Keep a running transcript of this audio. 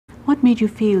What made you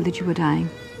feel that you were dying?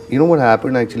 You know what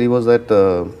happened actually was that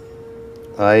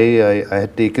I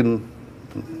had taken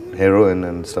heroin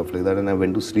and stuff like that, and I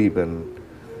went to sleep, and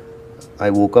I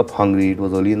woke up hungry. It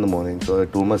was early in the morning, so I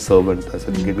told my servant, I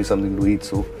said, get me something to eat.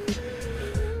 So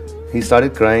he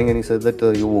started crying and he said that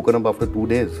you woken up after 2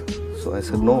 days. So I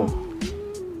said, no.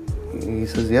 He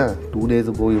says, yeah, 2 days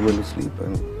ago you went to sleep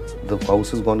and the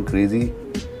house has gone crazy.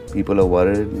 People are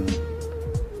worried. And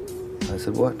I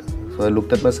said, what? So I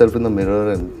looked at myself in the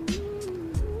mirror and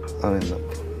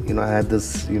I had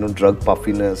this, drug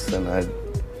puffiness, and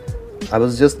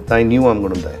I knew I'm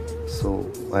going to die. So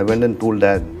I went and told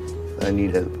Dad I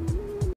need help.